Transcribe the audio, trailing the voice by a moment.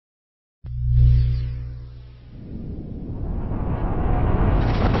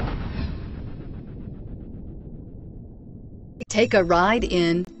Take a ride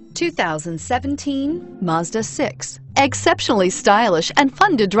in 2017 Mazda 6. Exceptionally stylish and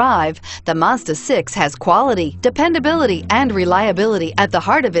fun to drive, the Mazda 6 has quality, dependability, and reliability at the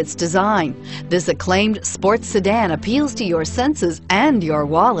heart of its design. This acclaimed sports sedan appeals to your senses and your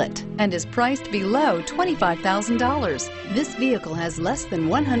wallet and is priced below $25,000. This vehicle has less than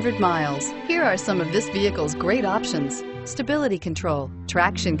 100 miles. Here are some of this vehicle's great options: stability control,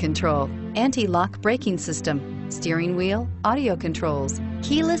 traction control, anti-lock braking system, steering wheel audio controls,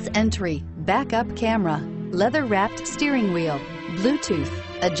 keyless entry, backup camera, leather-wrapped steering wheel, Bluetooth,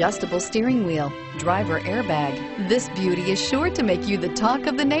 adjustable steering wheel, driver airbag. This beauty is sure to make you the talk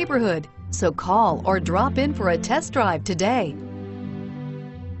of the neighborhood. So call or drop in for a test drive today.